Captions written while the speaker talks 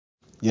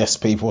Yes,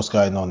 people, what's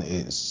going on?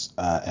 It's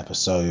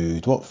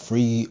episode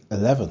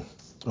 311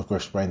 of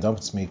Griff's Brain Dump.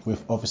 It's me,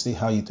 Griff. Obviously,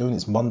 how you doing?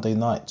 It's Monday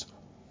night,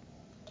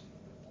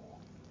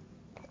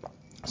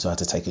 so I had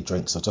to take a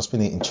drink. So I've just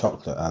been eating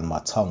chocolate, and my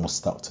tongue was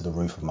stuck to the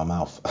roof of my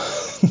mouth.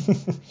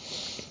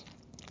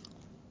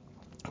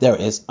 There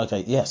it is.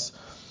 Okay, yes,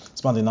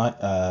 it's Monday night.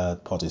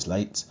 Pod is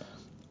late.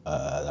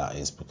 That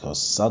is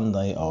because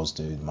Sunday I was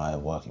doing my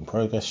work in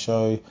progress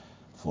show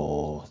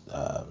for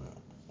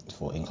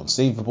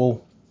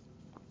Inconceivable.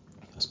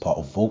 As part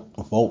of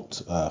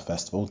Vault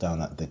Festival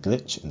down at the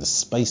Glitch in the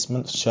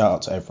Spacement. Shout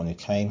out to everyone who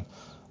came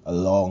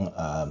along.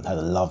 Had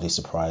a lovely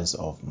surprise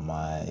of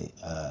my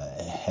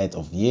head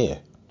of year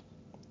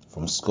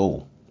from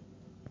school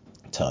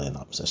turning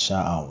up. So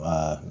shout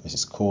out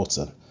Mrs.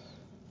 Corton.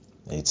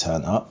 They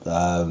turned up.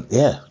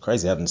 Yeah,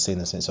 crazy. I haven't seen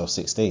her since I was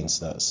 16.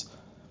 So that's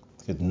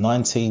a good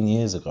 19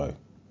 years ago.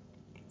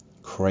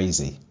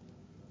 Crazy.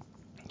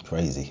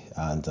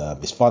 And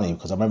it's funny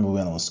because I remember we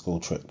went on a school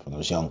trip when I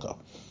was younger.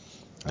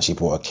 And she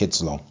brought her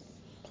kids along.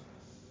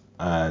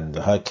 And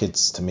her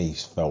kids, to me,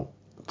 felt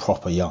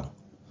proper young.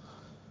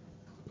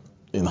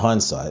 In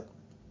hindsight,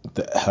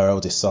 her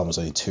eldest son was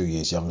only 2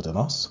 years younger than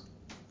us.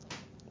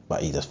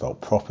 But he just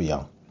felt proper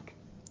young.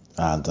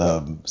 And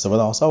so when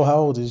I asked, how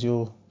old is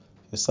your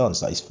son?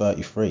 She's like, he's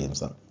 33. And I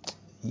was like,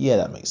 yeah,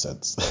 that makes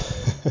sense.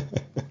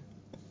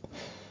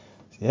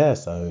 Yeah,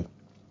 so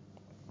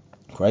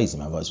crazy,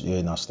 man. But it's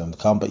really nice for them to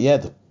come. But yeah,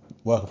 the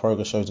work in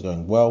progress shows are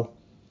going well.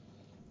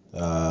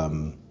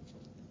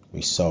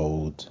 We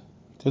sold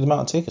a good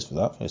amount of tickets for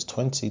that. It was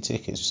 20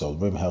 tickets. We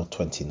sold. Room held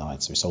 29,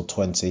 so we sold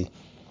 20.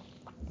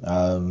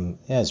 Yeah,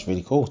 it's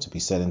really cool to be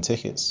selling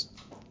tickets,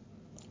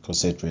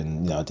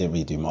 considering I didn't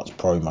really do much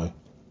promo.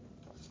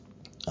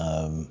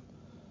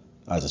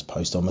 I just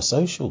post on my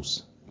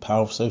socials.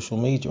 Power of social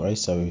media, eh?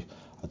 So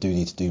I do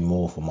need to do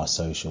more for my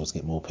socials,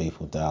 get more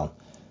people down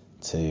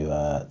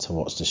to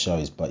watch the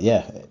shows. But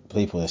yeah,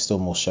 people, there's still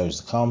more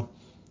shows to come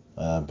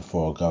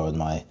before I go on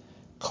my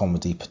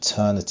comedy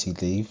paternity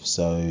leave.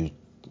 So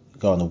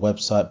go on the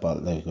website,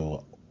 but there we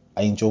go.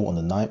 Angel on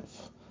the 9th,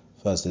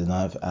 Thursday the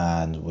 9th,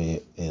 and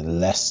we're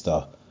in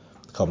Leicester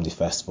Comedy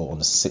Festival on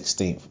the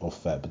 16th of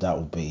Feb. But that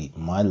will be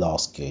my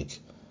last gig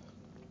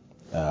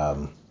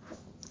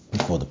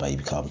before the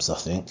baby comes, I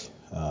think.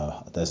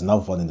 There's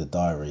another one in the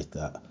diary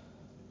that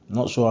I'm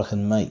not sure I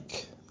can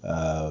make.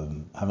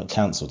 Haven't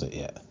cancelled it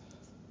yet,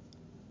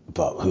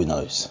 but who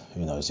knows?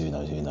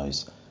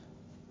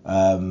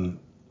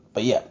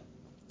 But yeah,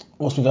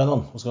 what's been going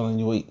on? What's going on in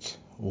your week?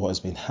 What has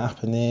been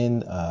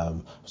happening?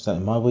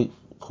 Starting my week,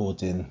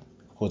 recorded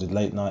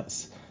late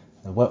nights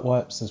and wet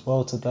wipes as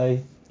well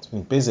today. It's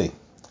been busy.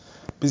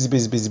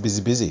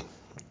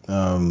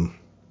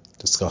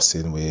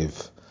 Discussing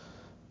with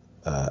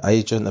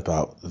agent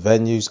about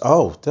venues.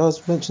 Oh, did I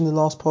mention in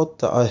the last pod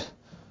that I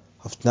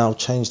have now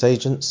changed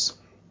agencies,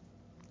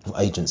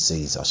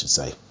 I should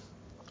say.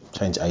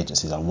 Changed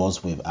agencies. I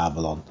was with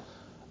Avalon.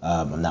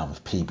 I'm now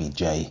with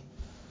PBJ.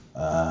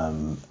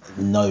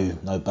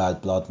 No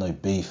bad blood, no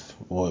beef.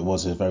 Or it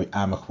was a very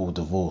amicable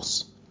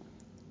divorce.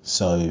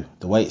 So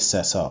the way it's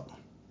set up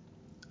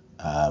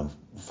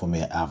for me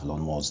at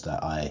Avalon was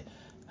that I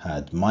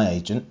had my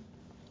agent,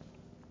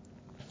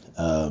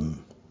 who's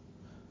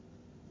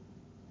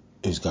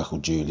a guy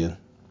called Julian,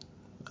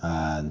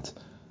 and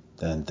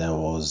then there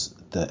was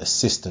the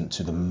assistant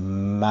to the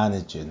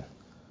managing,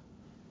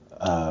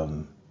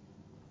 to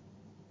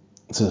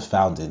the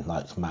founding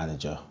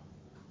manager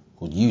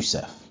called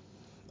Youssef.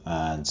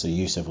 And so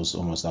Youssef was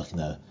almost like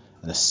an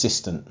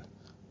assistant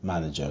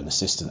manager, an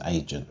assistant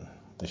agent,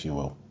 if you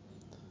will.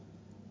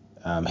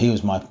 He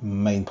was my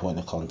main point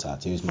of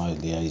contact. He was my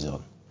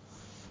liaison.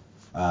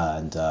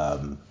 And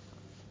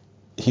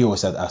he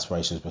always had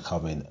aspirations of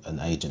becoming an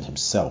agent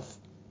himself.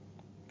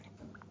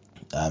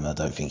 I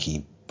don't think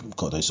he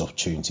got those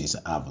opportunities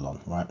at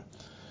Avalon, right?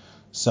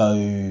 So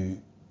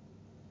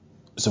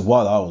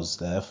while I was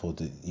there, for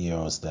the year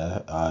I was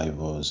there, it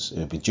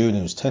would be Julian,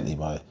 who was technically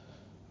my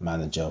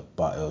manager,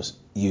 but it was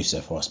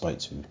Youssef who I spoke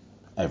to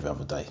every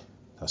other day.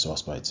 That's who I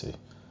spoke to.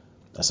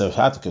 And so I've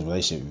had a good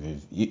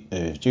relationship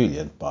with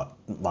Julian, but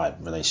my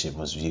relationship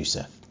was with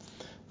Youssef.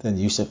 Then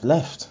Youssef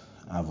left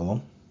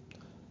Avalon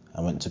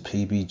and went to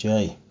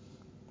PBJ.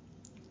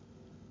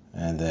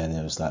 And then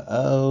it was like,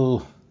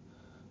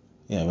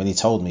 when he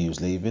told me he was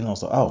leaving, I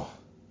was like, oh,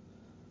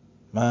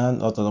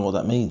 man, I don't know what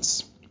that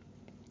means.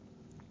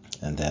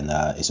 And then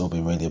it's all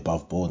been really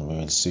above board and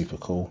really super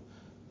cool.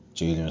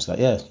 Julian was like,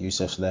 yeah,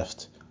 Youssef's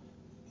left.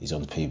 He's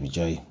on the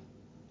PBJ.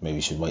 Maybe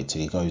you should wait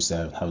till he goes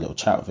there and have a little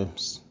chat with him.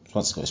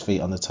 Once he's got his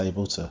feet on the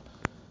table to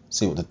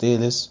see what the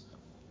deal is.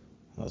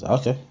 I was like,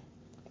 okay.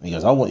 And he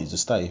goes, I want you to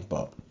stay,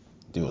 but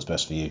do what's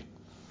best for you.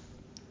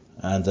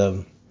 And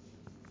and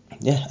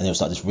it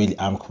was like this really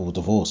amicable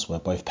divorce where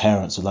both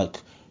parents were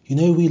like,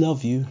 we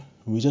love you.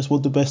 We just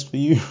want the best for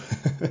you.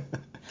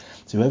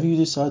 So whoever you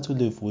decide to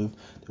live with,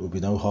 there will be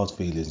no hard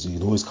feelings. You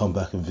can always come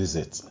back and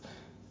visit.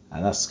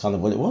 And that's kind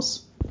of what it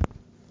was.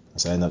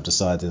 So I ended up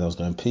deciding I was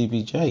going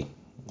PBJ.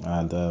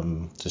 And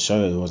to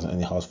show you there wasn't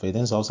any hard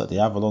feelings, I was at the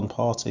Avalon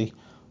party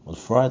on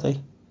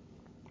Friday.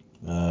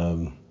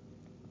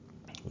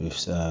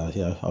 With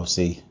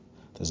obviously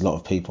there's a lot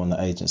of people in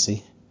the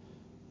agency,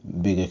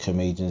 bigger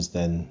comedians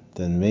than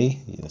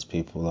me. There's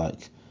people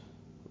like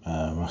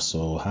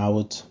Russell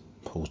Howard,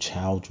 Paul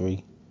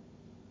Chowdhury,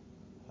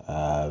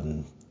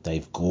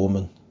 Dave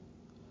Gorman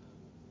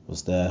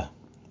was there.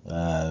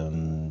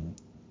 There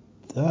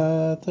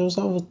was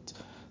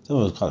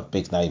kind of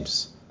big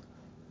names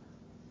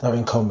that were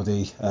in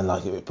comedy and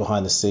like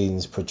behind the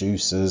scenes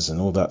producers and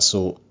all that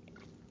sort.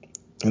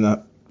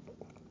 And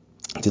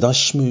did I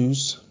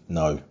schmooze?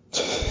 No.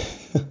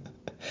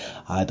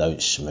 I don't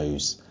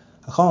schmooze.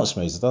 I can't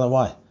schmooze. I don't know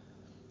why.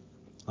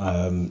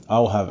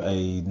 I'll have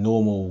a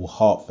normal,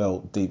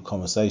 heartfelt, deep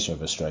conversation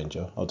with a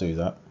stranger. I'll do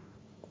that.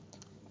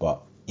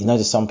 But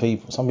there's some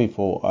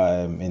people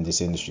I'm in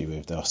this industry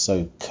with that are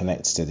so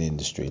connected to the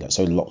industry, like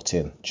so locked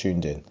in,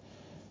 tuned in,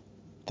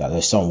 that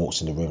if someone walks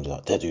in the room, they're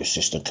like, they're the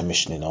assistant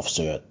commissioning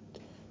officer at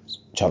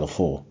Channel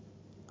 4.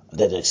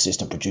 They're the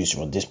assistant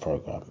producer on this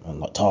program, and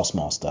like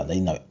Taskmaster, and they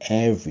know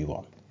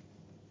everyone.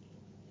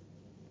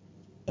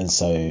 And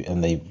so,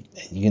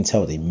 you can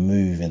tell they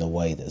move in a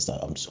way that's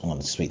like, I'm going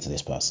to speak to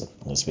this person.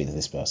 I'm going to speak to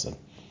this person.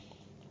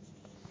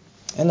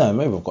 And no,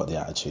 maybe I've got the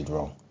attitude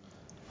wrong.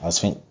 I just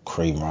think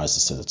cream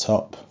rises to the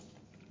top,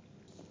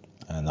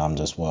 and I'm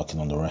just working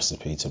on the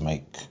recipe to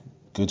make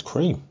good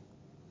cream.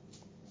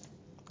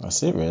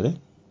 That's it, really.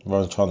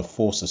 Rather than trying to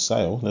force a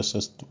sale, let's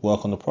just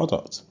work on the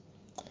product.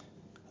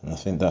 And I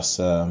think that's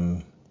what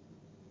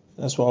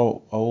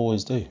I'll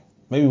always do.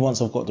 Maybe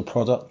once I've got the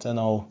product, then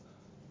I'll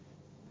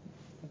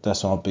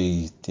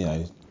be,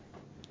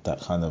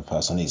 that kind of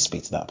person. I need to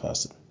speak to that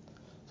person.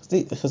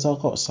 Because I've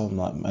got some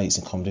like mates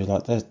in comedy,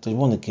 like they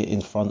want to get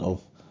in front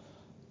of,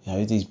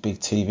 these big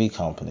TV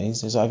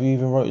companies. It's like, have you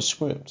even wrote a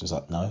script? It's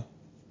like, no.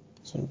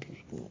 So,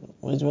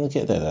 where do you want to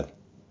get there then?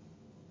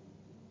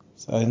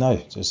 So no,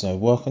 just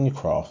work on your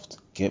craft,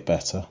 get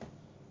better.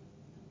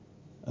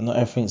 And not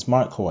everything's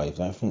microwave.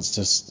 Everything's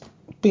just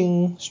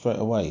bing straight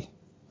away.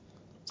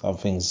 Some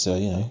things,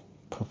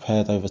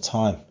 prepared over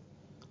time,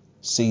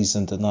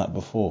 seasoned the night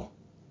before.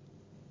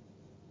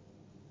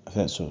 I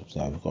think that's what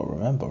we've got to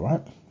remember,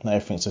 right? Not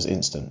everything's just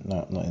instant,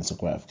 not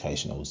instant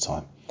gratification all the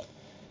time.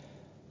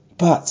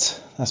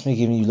 But that's me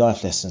giving you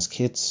life lessons,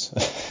 kids.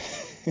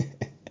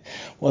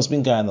 What's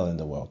been going on in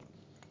the world?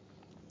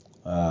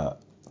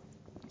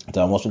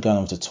 What's been going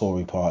on with the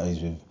Tory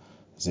parties with,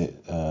 is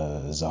it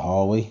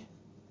Zahawi?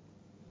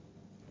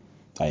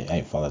 I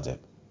ain't followed it.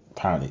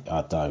 Apparently,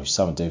 I don't know,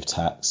 something to do with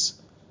tax,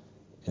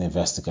 an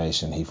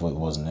investigation. He thought it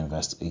was an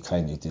investigation. He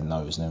claimed he didn't know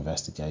it was an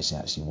investigation.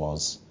 It actually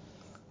was.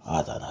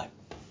 I don't know.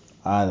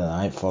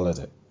 I ain't followed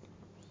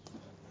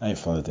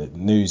it.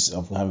 News,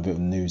 I'm having a bit of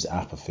news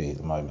apathy at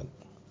the moment.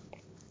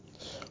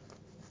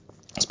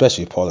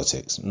 Especially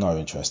politics. No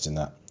interest in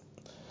that.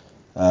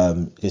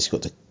 It's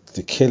got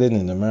the killing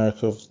in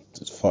America.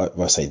 Well,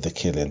 I say the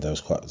killing.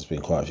 There's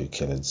been quite a few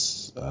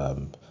killings.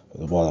 The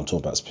one I'm talking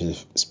about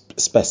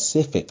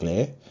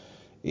specifically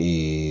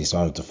is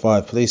one of the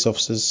 5 police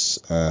officers.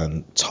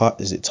 And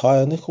is it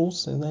Tyre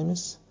Nichols? His name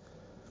is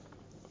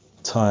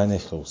Tyre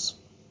Nichols.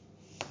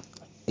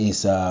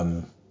 He's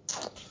It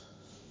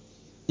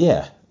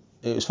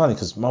was funny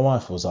because my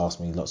wife was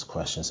asking me lots of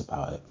questions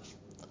about it.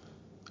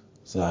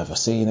 So have I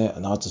seen it?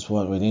 And I just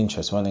weren't really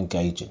interested. I wasn't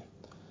engaging.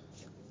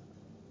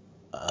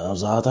 And I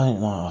was like, I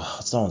don't know. I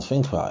just don't want to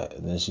think about it.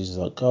 And then she's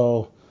like,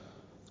 oh,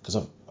 because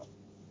I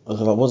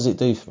was like, what does it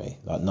do for me?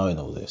 Like knowing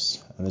all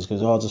this. And then she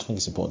goes, I just think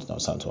it's important to know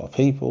something to our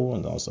people.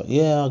 And I was like,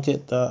 yeah, I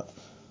get that.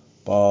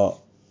 But,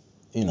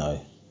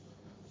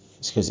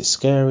 it's because it's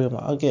scary. I'm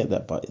like, I get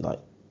that. But no,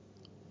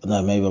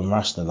 maybe I'm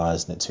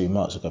rationalising it too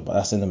much. I go, but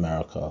that's in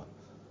America.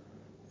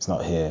 It's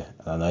not here.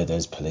 And I know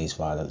there's police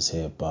violence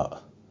here,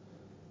 but,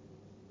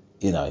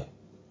 the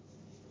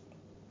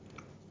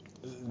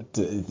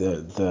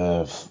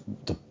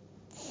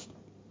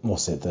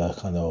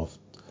kind of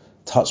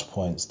touch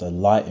points, the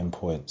lighting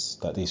points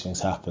that these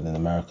things happen in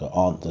America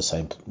aren't the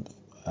same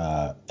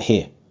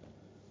here.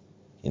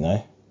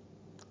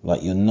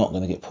 Like you're not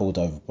going to get pulled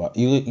over by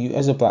you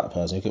as a black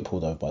person. You get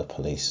pulled over by the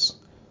police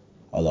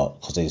a lot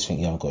because they just think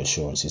you haven't got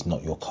insurance. It's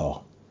not your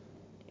car.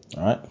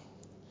 All right,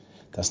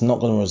 that's not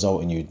going to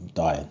result in you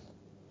dying.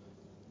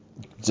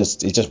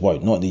 It just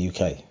won't. Not in the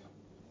UK.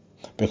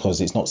 Because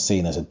it's not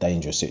seen as a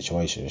dangerous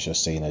situation. It's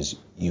just seen as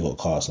you got a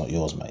car, it's not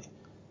yours, mate.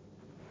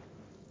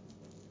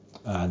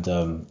 And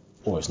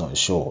or it's not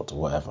insured or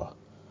whatever.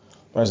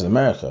 Whereas in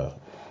America,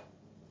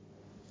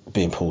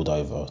 being pulled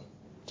over,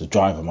 the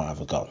driver might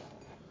have a gun.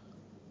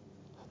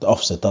 The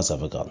officer does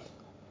have a gun.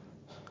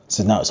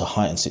 So now it's a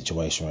heightened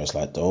situation where it's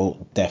like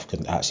death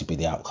could actually be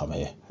the outcome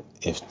here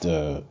if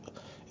the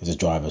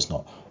driver's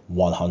not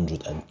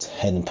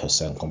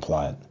 110%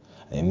 compliant.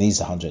 And it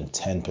needs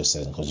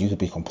 110% because you could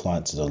be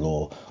compliant to the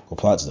law,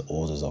 compliant to the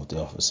orders of the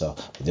officer,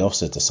 but the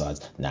officer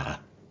decides, nah,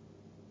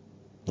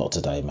 not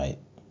today, mate.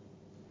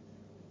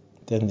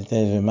 Then it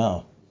didn't even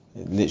matter.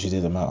 It literally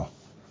didn't matter.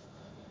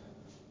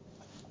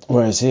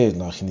 Whereas here,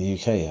 like in the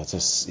UK, I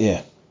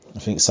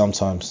think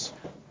sometimes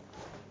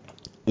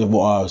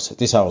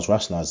this is how I was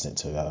rationalising it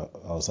to.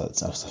 I was like,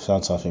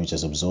 sometimes I think we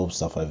just absorb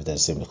stuff over there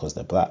simply because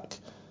they're black,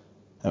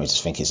 and we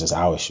just think it's just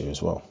our issue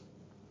as well.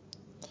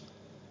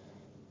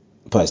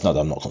 But it's not that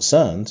I'm not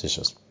concerned. It's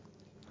just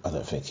I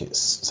don't think it's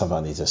something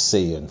I need to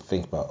see and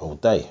think about all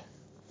day.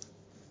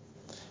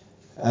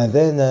 And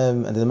then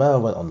the moment I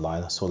went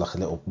online, I saw like a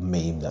little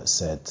meme that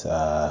said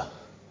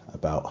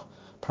about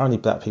apparently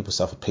black people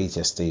suffer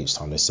PTSD each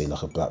time they see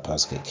like a black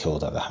person get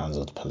killed at the hands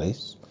of the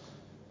police,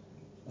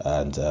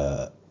 and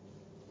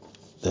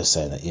they're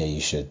saying that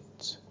you should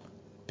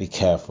be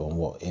careful on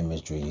what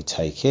imagery you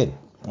take in.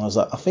 And I was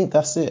like, I think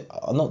that's it.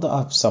 Not that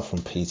I've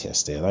suffered from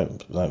PTSD. I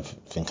don't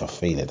think I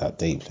feel it that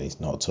deeply,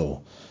 not at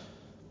all.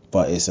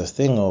 But it's a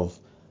thing of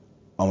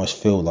I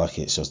almost feel like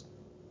it's just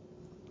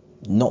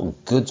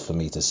not good for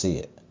me to see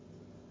it.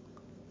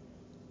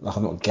 Like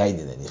I'm not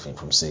gaining anything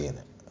from seeing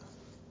it.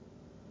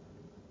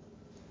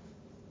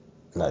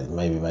 Like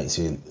maybe it makes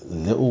you a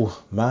little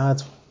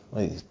mad,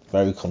 like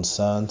very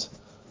concerned.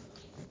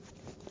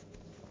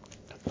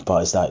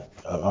 But it's like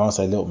I want to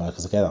say a little mad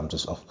because again I've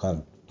kind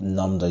of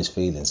numb those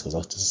feelings because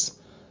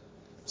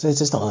it's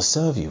just not going to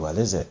serve you well,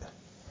 is it?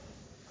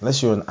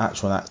 Unless you're an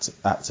actual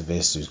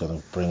activist who's going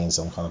to bring in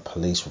some kind of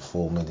police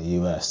reform in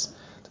the US,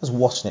 just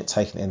watching it,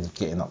 taking it in,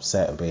 getting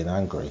upset and being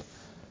angry,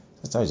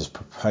 just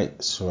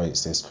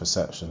perpetuates this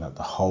perception that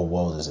the whole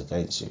world is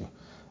against you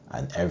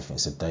and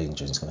everything's a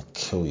danger and it's going to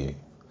kill you.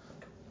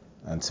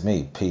 And to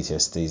me,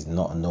 PTSD is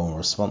not a normal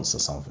response to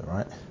something,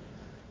 right?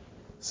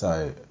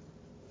 So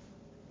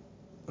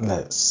I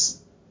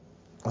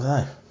don't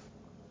know,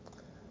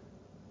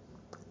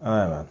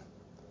 man.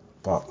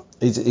 But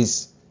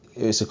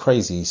it's a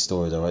crazy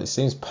story though, right? It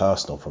seems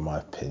personal from my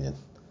opinion.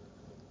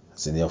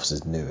 As in the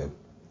officers knew him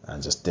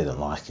and just didn't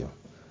like him.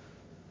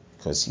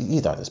 Because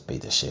you don't just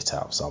beat the shit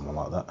out of someone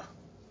like that.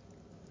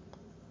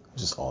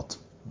 It's just odd.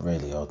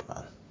 Really odd,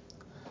 man.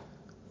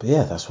 But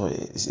yeah, that's what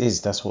it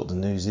is. That's what the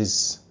news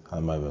is at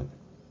the moment.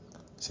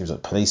 Seems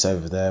like police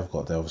over there have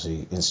got their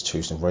obviously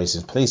institutional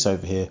racism. Police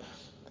over here,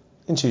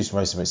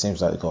 institutional racism, it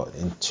seems like they've got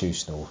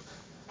institutional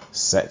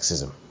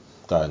sexism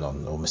going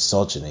on, or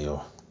misogyny,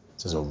 or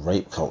just a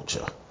rape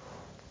culture.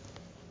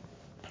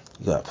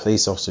 You got a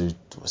police officer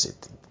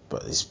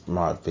but this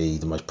might be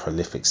the most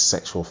prolific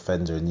sexual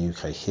offender in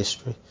UK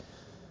history.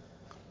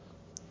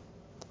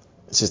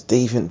 It's just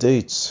deviant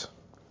dudes.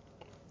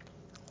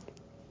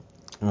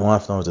 My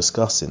wife and I were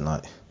discussing,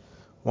 like,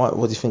 what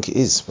do you think it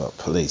is about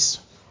police?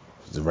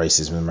 The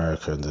racism in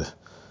America and the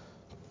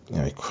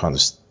kind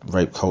of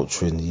rape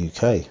culture in the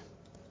UK.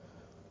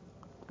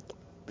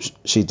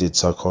 She did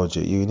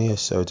psychology at uni,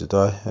 so did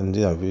I, and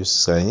we were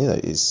saying,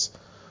 it's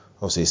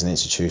obviously it's an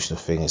institutional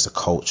thing, it's a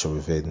culture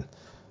within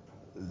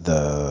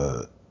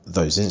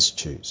those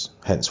institutes.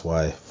 Hence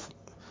why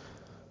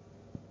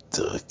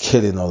the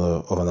killing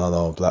of an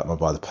unarmed black man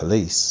by the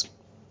police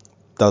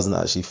doesn't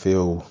actually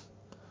feel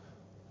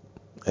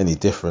any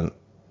different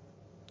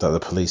that the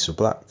police were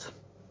black.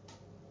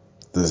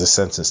 There's a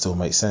sentence that still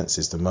makes sense.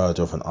 It's the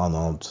murder of an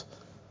unarmed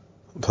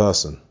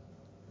person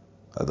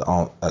at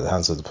the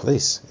hands of the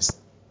police.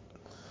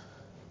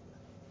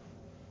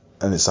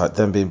 And it's like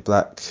them being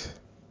black.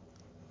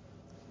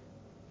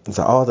 It's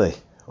like, are they?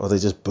 Or are they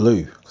just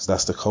blue? Because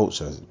that's the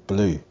culture, it's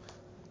blue.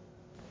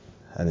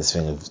 And this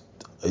thing of,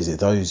 is it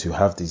those who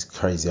have these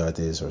crazy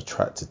ideas are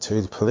attracted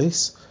to the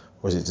police?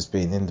 Or is it just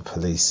being in the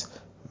police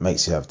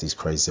makes you have these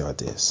crazy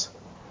ideas?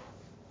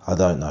 I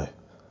don't know.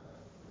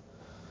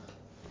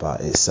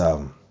 But it's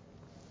just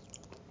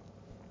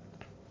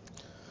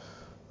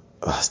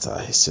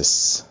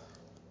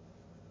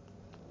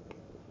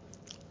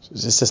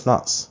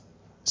nuts.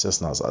 It's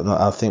just nuts.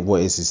 I think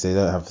what it is they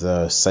don't have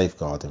the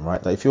safeguarding,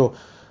 right? Like if you're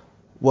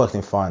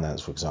working in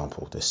finance, for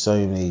example, there's so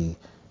many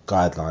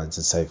guidelines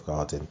and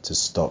safeguarding to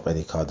stop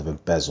any kind of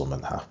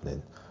embezzlement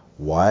happening.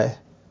 Why?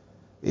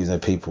 Even though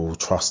people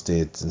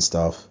trusted and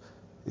stuff,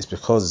 it's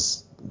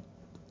because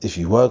if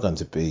you were going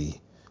to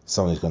be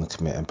someone who's going to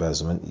commit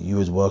embezzlement, you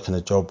would work in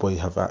a job where you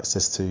have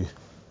access to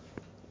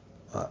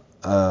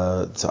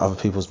other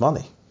people's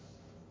money.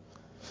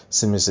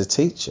 Similar as a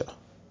teacher.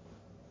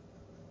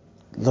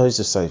 Loads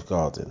of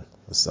safeguarding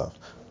and stuff.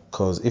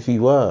 Because if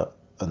you were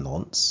a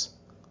nonce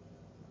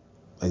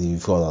and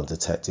you've gone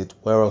undetected,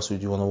 where else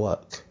would you want to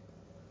work?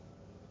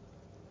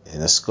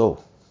 In a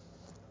school.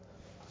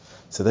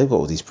 So they've got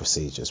all these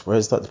procedures,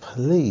 whereas like the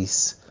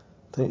police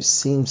don't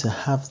seem to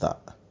have that.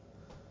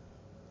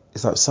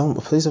 It's like some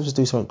police officers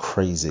do something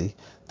crazy.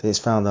 They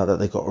just found out that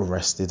they got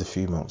arrested a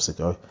few months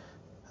ago,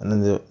 and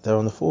then they're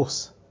on the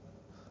force.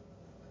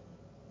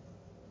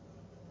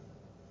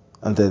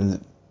 And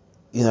then,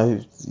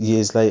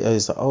 years later,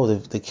 it's like, oh,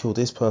 they killed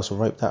this person,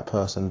 raped that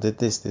person, did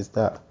this, did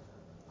that.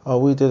 Oh,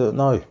 we didn't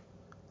know.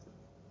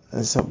 And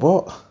it's like,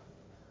 what?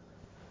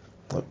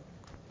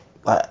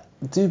 Like,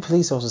 do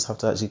police officers have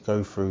to actually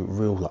go through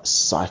real like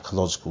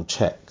psychological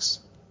checks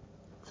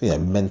for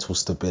mental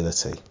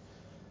stability?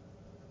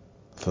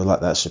 I feel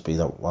like that should be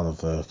like one of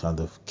the kind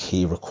of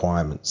key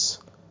requirements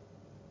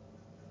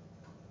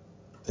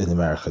in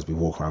America as we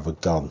walk around with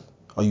a gun.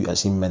 Are you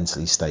actually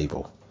mentally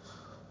stable?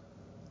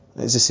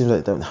 It just seems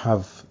like they don't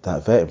have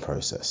that vetting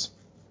process.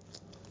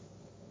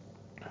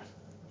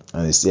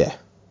 And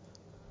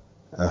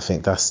I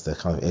think that's the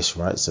kind of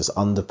issue, right? It's just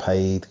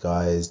underpaid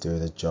guys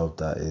doing a job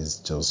that is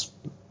just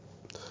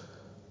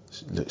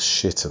looks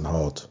shit and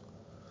hard.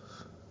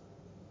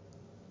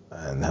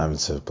 And having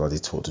to bloody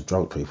talk to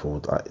drunk people,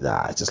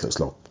 it just looks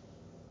long.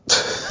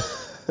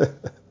 It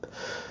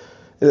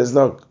looks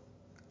long.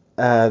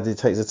 And it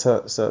takes a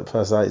certain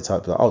personality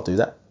type, like, I'll do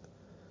that.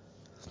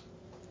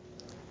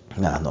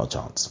 Nah, not a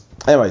chance.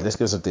 Anyway, let's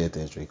go some Dear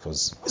Deirdre,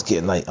 because it's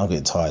getting late, I'm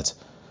getting tired.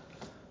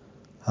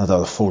 I don't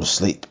want to fall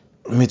asleep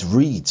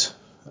mid-read.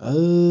 Have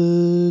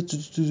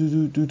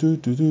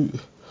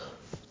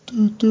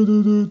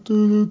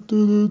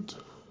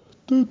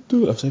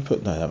they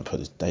put, no, they haven't put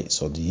the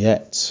dates on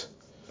yet.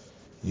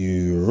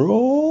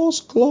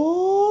 Euros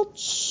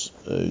clots.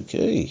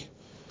 Okay.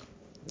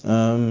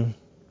 That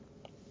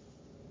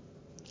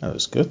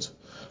was good.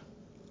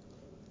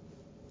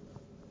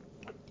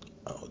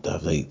 Oh,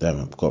 they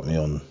haven't got me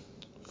on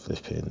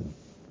flipping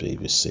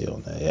BBC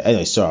on there yet.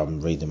 Anyway, sorry,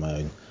 I'm reading my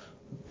own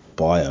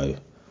bio.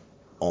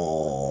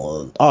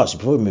 Actually,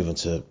 before we move on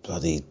to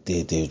bloody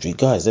Dear Deirdre,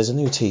 guys, there's a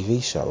new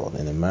TV show on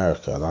in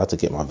America, and I had to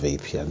get my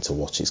VPN to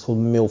watch it. It's called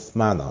MILF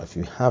Manor. If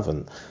you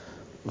haven't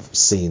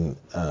seen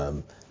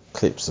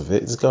clips of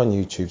it, just go on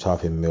YouTube,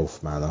 type in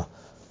MILF Manor.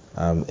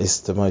 It's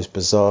the most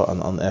bizarre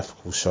and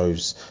unethical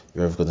shows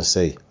you're ever going to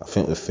see. I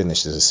think we're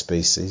finished as a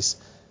species.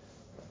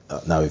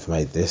 Now we've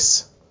made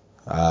this.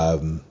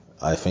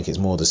 I think it's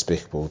more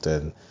despicable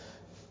than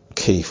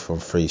Keith from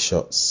Free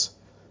Shots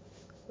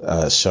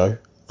show.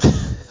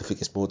 I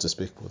think it's more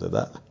despicable than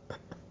that.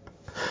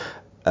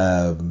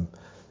 And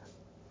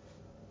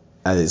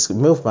it's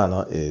MILF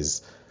Manor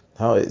is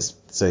how it's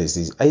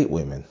these 8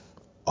 women,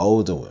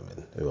 older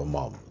women who are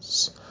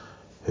mums,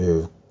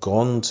 who have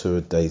gone to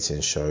a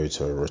dating show,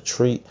 to a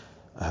retreat,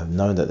 and have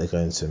known that they're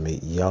going to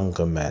meet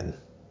younger men.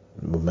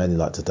 Men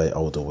like to date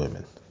older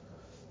women.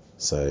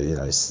 So,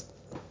 it's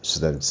for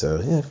them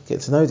to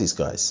get to know these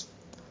guys.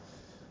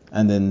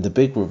 And then the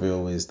big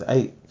reveal is the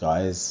 8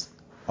 guys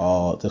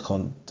are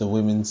the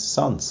women's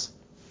sons.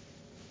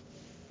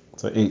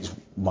 So each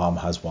mum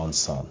has one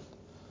son.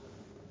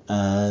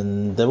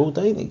 And they're all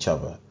dating each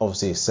other.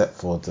 Obviously, except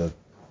for the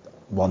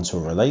ones who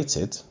are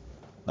related.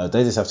 No,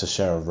 they just have to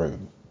share a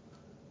room.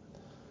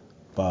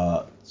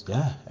 But,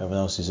 everyone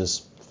else is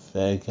just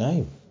fair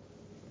game.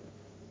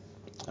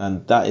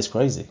 And that is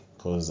crazy.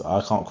 Because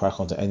I can't crack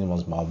onto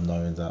anyone's mum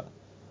knowing that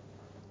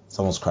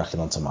someone's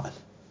cracking onto mine.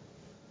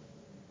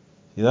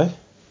 It's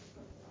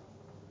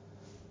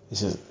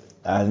just,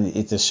 and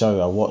it's a show,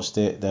 I watched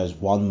it, there's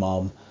one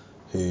mum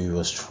who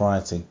was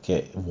trying to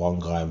get one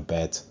guy in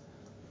bed.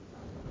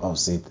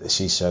 Obviously,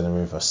 she's sharing a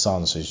room with her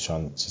son, so she's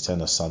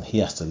telling her son he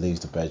has to leave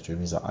the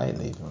bedroom. He's like, I ain't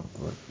leaving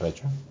the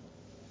bedroom.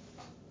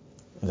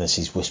 And then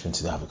she's whispering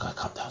to the other guy,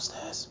 come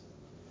downstairs.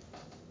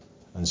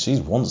 And she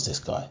wants this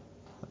guy.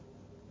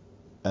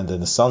 And then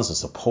the son's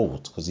just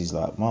appalled, because he's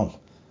like, Mum,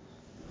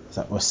 it's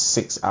like we're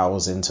 6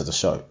 hours into the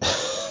show.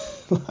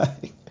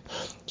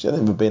 She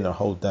hasn't even been there a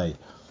whole day.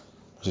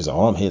 She's like,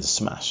 I'm here to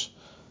smash.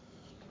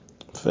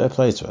 Fair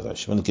play to her though,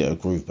 she wanted to get her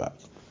groove back.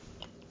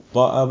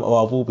 But I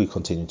will be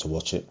continuing to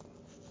watch it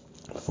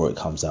before it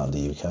comes out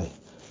in the UK.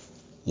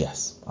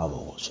 Yes, I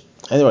will watch it.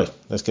 Anyway,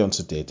 let's get on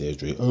to Dear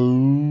Deirdre.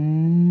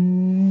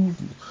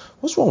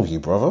 What's wrong with you,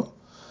 brother?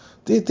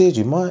 Dear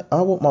Deirdre,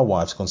 I want my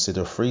wife to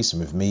consider a threesome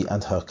with me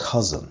and her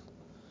cousin.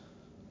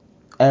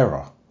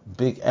 Error.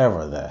 Big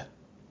error there.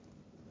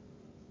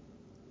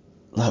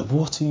 Like,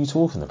 what are you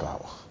talking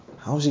about?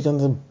 How is she going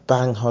to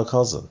bang her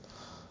cousin?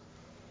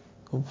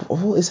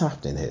 What is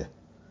happening here?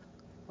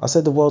 I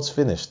said the world's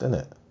finished, isn't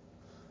it?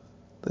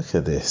 Look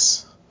at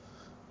this.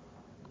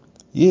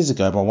 Years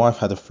ago, my wife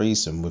had a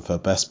threesome with her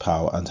best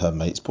pal and her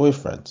mate's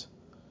boyfriend.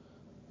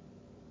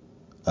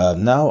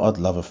 Now I'd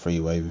love a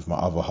three-way with my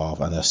other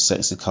half and her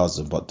sexy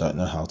cousin, but don't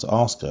know how to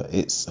ask her.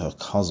 It's her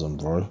cousin,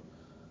 bro.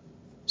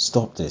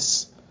 Stop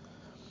this.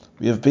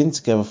 We have been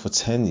together for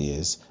 10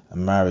 years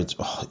and married.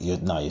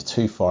 You're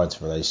too far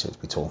into relationships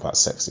to be talking about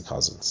sexy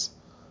cousins.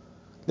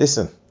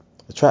 Listen,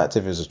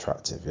 attractive is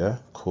attractive, yeah?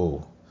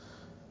 Cool.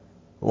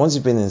 But once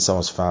you've been in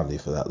someone's family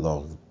for that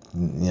long,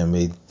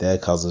 their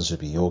cousins should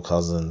be your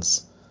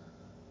cousins.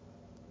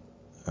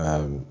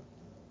 That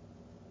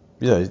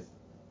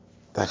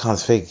kind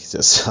of thing.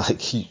 Just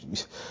like you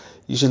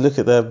should look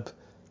at them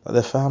like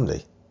their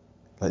family.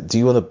 Like, do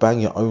you want to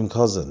bang your own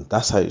cousin?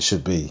 That's how it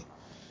should be.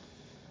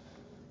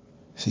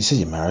 So you said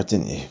you're married,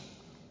 didn't you?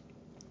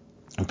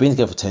 We've been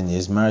together for 10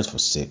 years, married for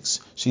 6.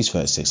 She's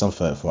 36, I'm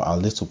 34. Our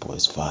little boy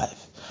is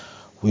 5.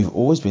 We've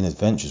always been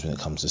adventurous when it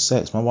comes to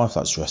sex. My wife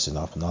likes dressing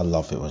up, and I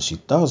love it when she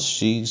does.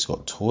 She's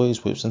got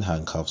toys, whips, and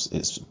handcuffs.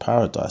 It's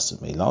paradise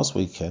to me. Last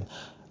weekend,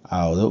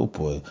 our little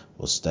boy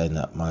was staying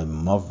at my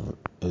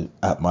mother's.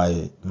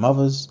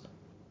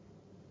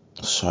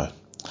 Sorry,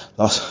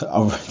 I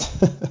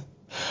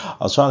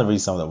was trying to read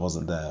something that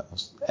wasn't there.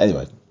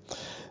 Anyway,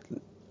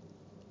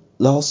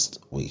 last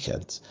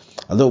weekend,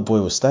 a little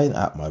boy was staying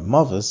at my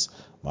mother's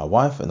My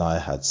wife and I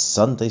had a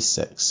Sunday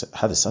sex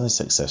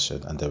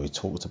session, and then we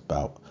talked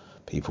about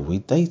people we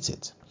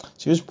dated.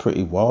 She was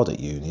pretty wild at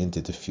uni and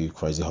did a few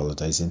crazy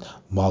holidays in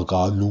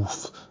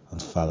Magaluf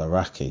and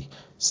Faliraki.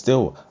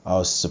 Still, I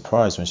was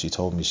surprised when she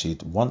told me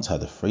she'd once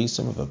had a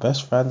threesome with her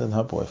best friend and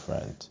her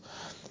boyfriend.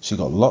 She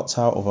got locked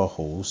out of her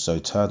hall, so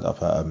turned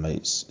up at her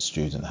mate's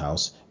student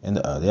house in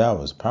the early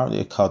hours. Apparently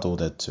a cuddle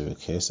led to a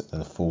kiss and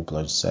then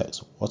full-blown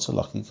sex. What a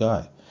lucky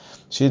guy.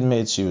 She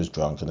admitted she was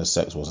drunk and the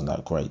sex wasn't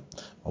that great.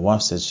 My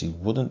wife said she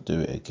wouldn't do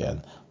it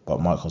again, but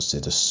might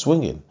consider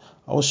swinging.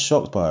 I was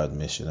shocked by her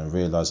admission and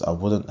realised I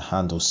wouldn't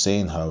handle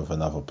seeing her with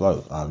another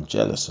bloke. I'm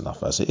jealous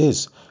enough as it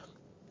is.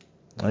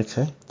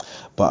 Okay.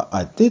 But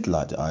I did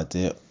like the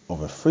idea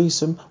of a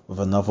threesome with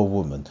another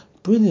woman.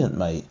 Brilliant,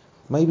 mate.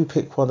 Maybe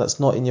pick one that's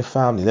not in your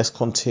family. Let's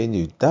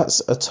continue.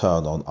 That's a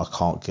turn on I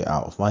can't get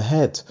out of my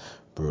head.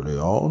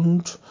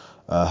 Brilliant.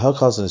 Her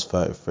cousin is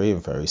 33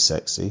 and very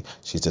sexy.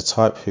 She's the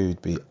type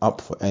who'd be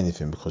up for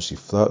anything because she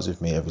flirts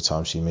with me every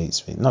time she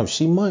meets me. No,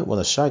 she might want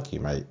to shag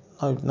you, mate.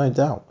 No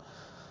doubt.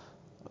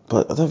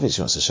 But I don't think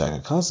she wants to shag her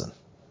cousin.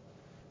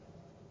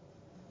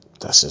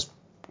 That's just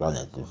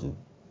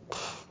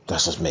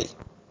me.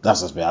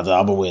 That's just me. I'm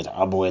a weirdo.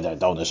 I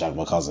don't want to shag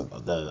my cousin.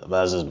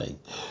 That's just me.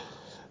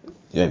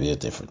 Maybe you're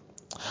different.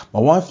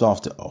 My wife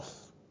laughed it off.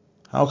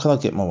 How can I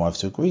get my wife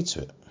to agree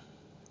to it?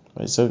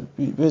 Right, so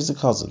where's the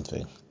cousin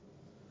thing?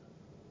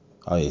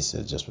 Oh, he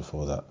said just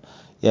before that.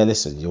 Yeah,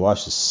 listen, your wife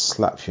should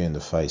slap you in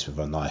the face with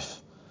a knife.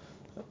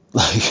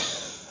 Like,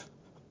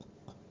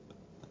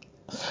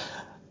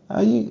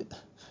 are you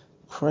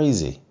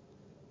crazy?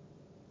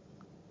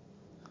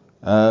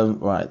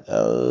 Right.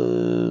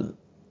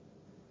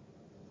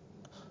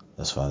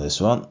 Let's find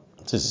this one.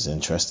 This is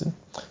interesting.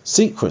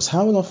 Secrets.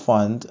 How will I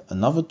find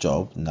another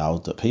job now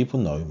that people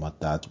know my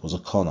dad was a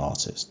con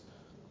artist?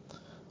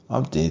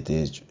 I'm Dear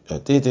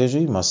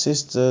Deirdre, my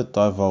sister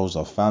divulged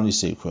our family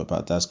secret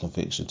about dad's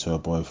conviction to her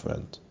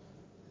boyfriend.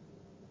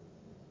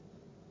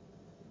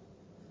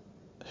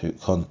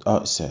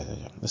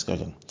 Let's go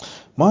again.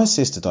 My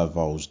sister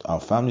divulged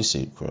our family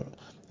secret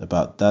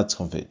about dad's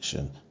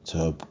conviction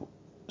to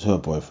her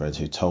boyfriend,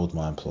 who told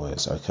my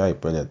employers. Okay,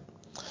 brilliant.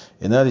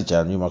 In early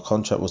January, my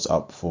contract was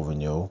up for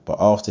renewal, but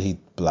after he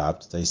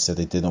blabbed, they said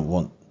they didn't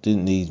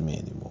need me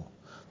anymore.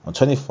 I'm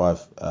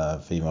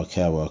 25, female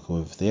care worker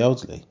with the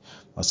elderly.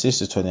 My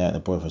sister's 28 and the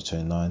boyfriend's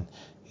 29.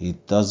 He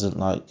doesn't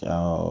like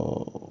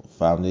our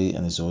family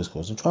and is always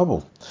causing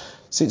trouble.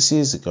 6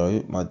 years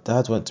ago, my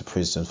dad went to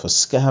prison for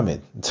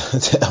scamming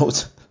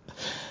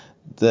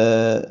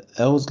the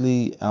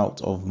elderly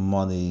out of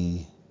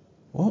money.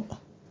 What?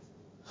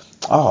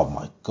 Oh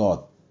my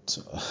God.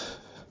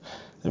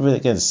 Read it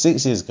again.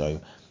 6 years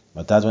ago,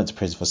 my dad went to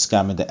prison for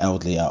scamming the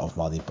elderly out of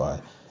money by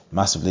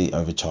massively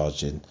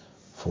overcharging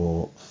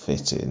for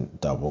fitting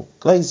double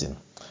glazing.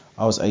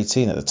 I was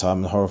 18 at the time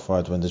and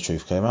horrified when the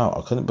truth came out.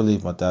 I couldn't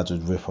believe my dad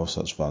would rip off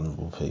such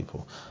vulnerable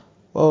people.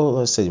 Well,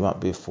 let's say you might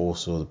be a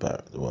force or the better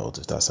of the world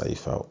if that's how you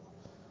felt.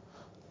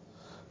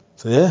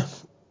 So yeah.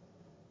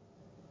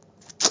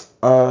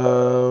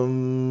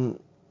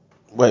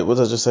 Wait, what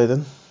did I just say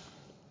then?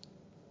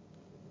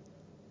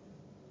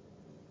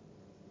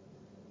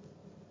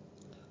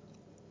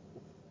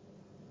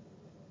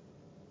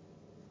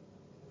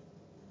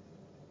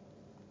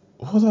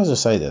 What did I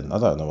just say then? I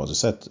don't know what I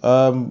just said.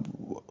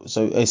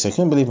 So I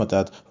couldn't believe my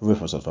dad would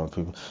rip off such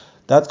vulnerable people.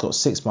 Dad got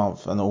 6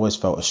 months and always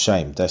felt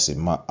ashamed. That's it.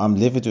 I'm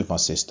livid with my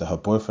sister. Her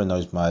boyfriend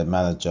knows my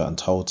manager and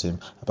told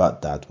him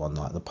about Dad one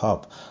night at the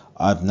pub.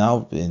 I've now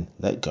been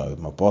let go.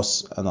 My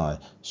boss said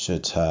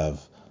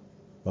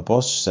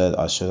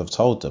I should have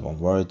told them. I'm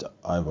worried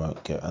I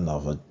won't get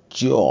another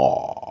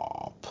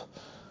job.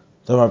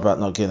 Don't worry about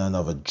not getting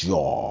another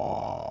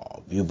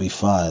job. You'll be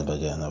fine by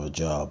getting another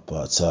job.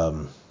 But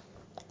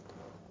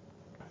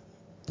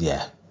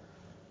yeah.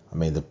 I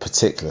mean, the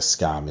particular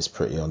scam is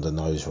pretty on the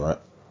nose, right?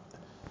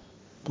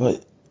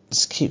 But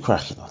just keep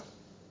cracking on.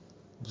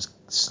 Just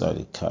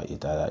slowly cut your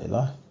dad out of your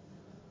life.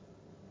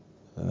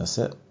 And that's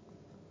it.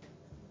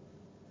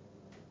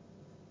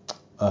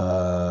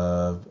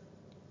 I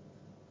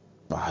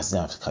don't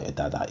have to cut your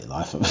dad out of your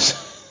life.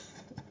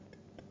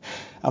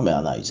 I mean,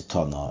 I know he's a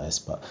con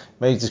artist, but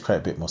maybe just create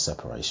a bit more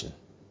separation.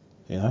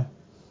 You know?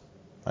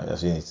 Like,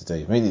 that's what you need to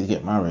do. Maybe you need to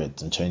get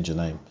married and change your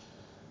name.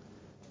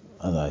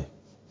 I know.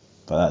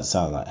 But that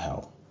sounds like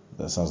hell.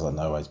 That sounds like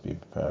no way to be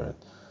prepared.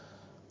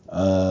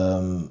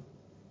 No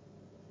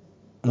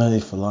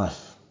need for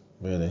life,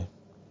 really.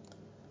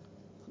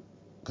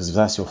 Because if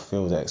that's your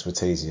field of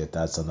expertise, your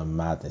dad's done a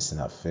madness in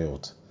that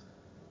field.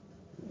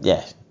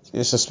 Yeah,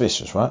 you're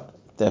suspicious, right?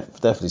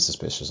 Definitely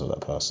suspicious of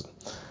that person.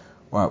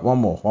 Right, one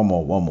more.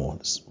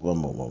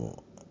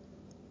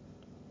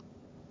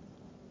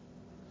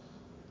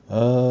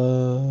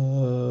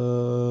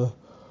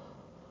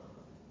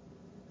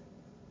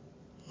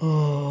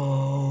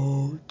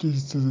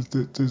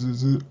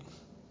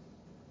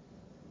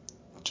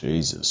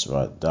 Jesus,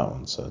 right, that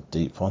one's a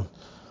deep one.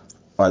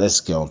 Alright,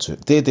 let's get on to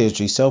it. Dear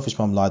Deirdre, selfish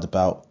mum lied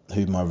about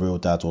who my real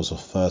dad was for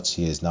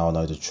 30 years. Now I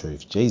know the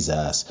truth.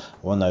 Jesus. I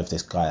want to know if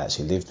this guy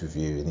actually lived with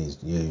you and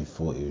you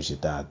thought he was your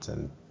dad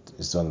and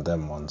it's one of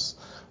them ones.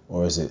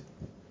 Or is it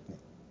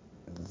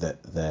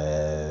that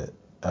they're...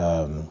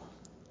 oh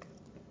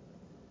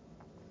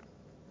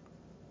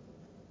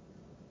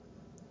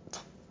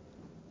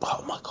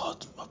my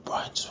God, my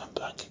brain just went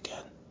blank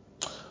again.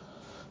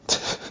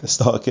 Let's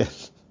start again.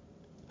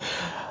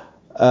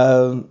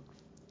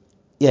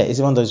 Yeah,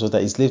 is it one of those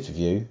that he's lived with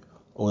you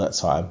all that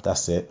time,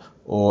 that's it?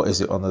 Or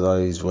is it one of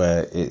those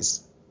where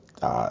it's,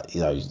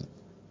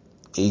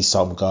 he's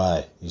some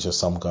guy, he's just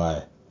some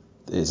guy.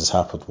 It just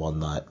happened one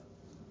night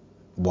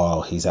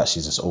while he's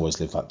actually just always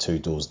lived like 2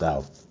 doors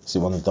down. Is it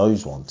one of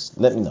those ones?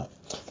 Let me know.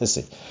 Let's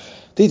see.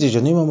 Did I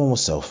knew my mum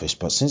was selfish,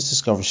 but since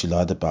discovering she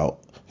lied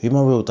about who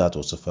my real dad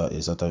was for 30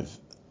 years, I don't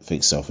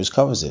think selfish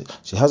covers it.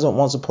 She hasn't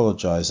once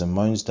apologised and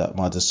moans that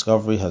my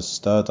discovery has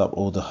stirred up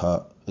all the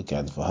hurt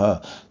again for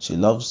her. She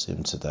loves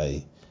him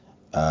today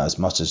as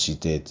much as she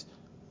did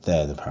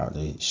then,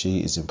 apparently. She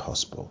is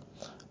impossible.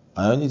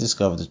 I only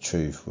discovered the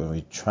truth when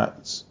he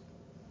tracked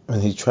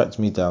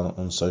me down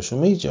on social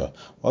media.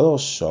 While I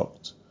was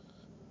shocked,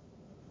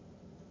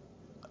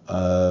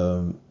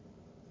 while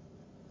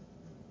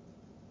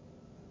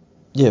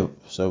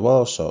I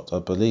was shocked, I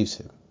believed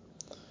him.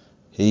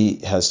 He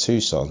has 2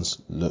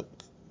 sons,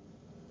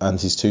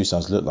 his 2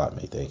 sons look like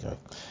me. There you go.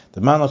 The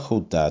man I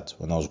called Dad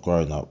when I was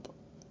growing up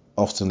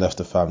often left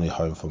the family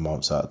home for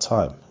months at a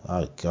time.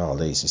 Oh,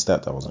 golly, his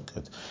stepdad wasn't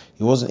good.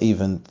 He wasn't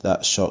even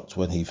that shocked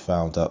when he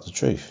found out the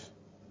truth.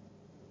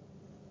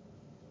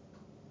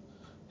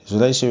 His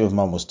relationship with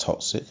Mum was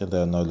toxic and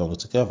they are no longer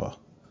together.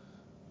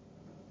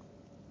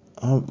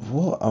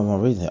 What am I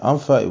reading here? I'm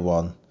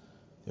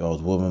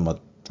 31-year-old woman. My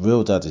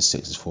real dad is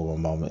 64.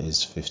 My mum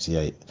is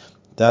 58.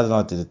 Dad and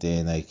I did a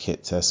DNA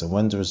kit test, and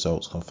when the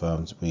results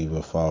confirmed we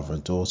were father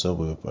and daughter,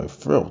 we were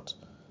both thrilled.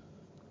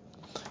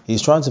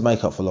 He's trying to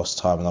make up for lost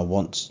time and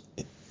wants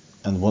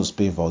to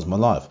be involved in my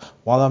life.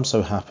 While I'm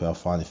so happy I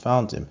finally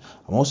found him,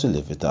 I'm also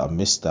livid that I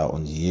missed out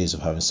on the years of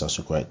having such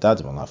a great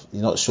dad in my life.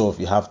 You're not sure if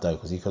you have though,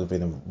 because he could have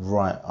been a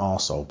right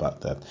arsehole back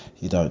then.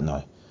 You don't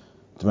know.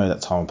 Maybe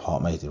that time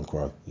apart made him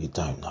grow. You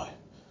don't know.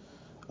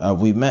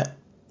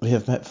 We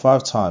have met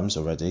 5 times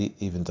already,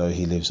 even though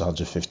he lives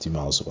 150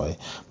 miles away.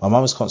 My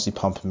mum is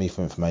constantly pumping me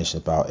for information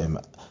about him,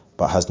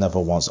 but has never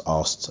once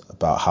asked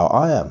about how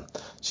I am.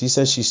 She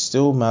says she's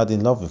still mad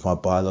in love with my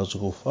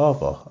biological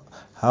father.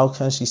 How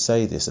can she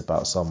say this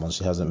about someone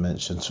she hasn't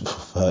mentioned for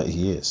 30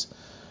 years?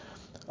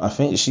 I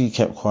think she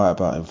kept quiet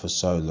about him for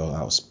so long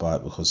out of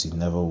spite because he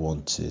never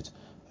wanted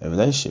a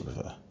relationship with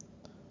her.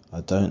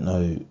 I don't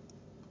know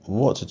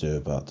what to do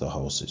about the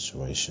whole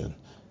situation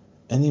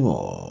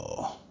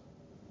anymore.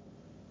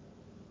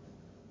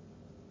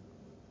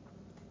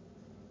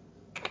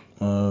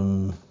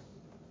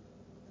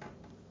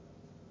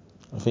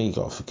 I think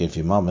you gotta forgive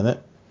your mum, innit?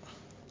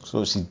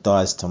 So if she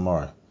dies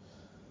tomorrow,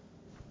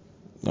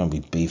 you're gonna be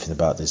beefing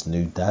about this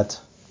new dad.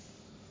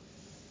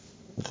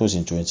 Of course, you're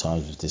enjoying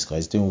times with this guy.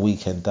 He's doing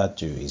weekend dad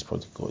duty. He's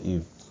probably got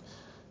you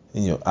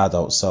in your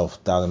adult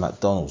self down at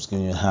McDonald's,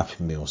 giving you a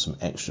Happy Meal, some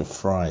extra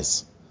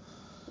fries.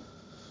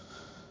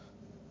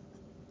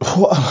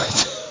 What am I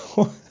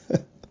doing?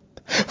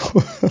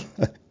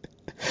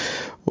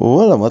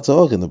 What am I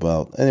talking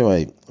about?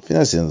 Anyway, I think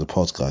that's the end of the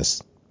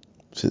podcast.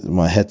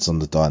 My head's on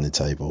the dining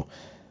table.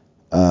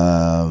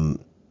 Yeah,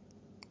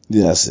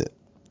 that's it.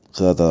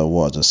 So I don't know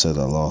what I just said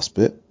that last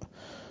bit.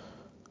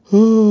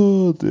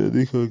 Oh dear, I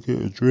think I'll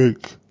get a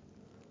drink.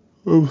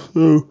 I'm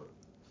so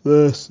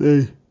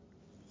thirsty.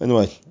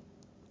 Anyway,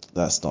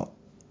 that's not.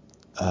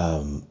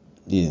 You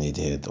didn't need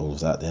to hear all of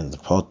that at the end of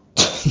the pod.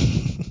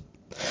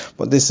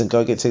 But listen,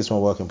 go get tickets to my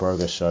work in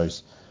progress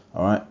shows.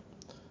 Alright?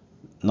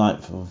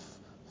 9th of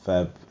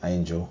Feb,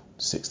 Angel.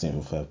 16th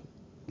of Feb,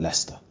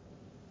 Leicester.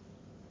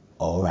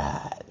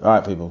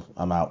 Alright, people.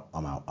 I'm out.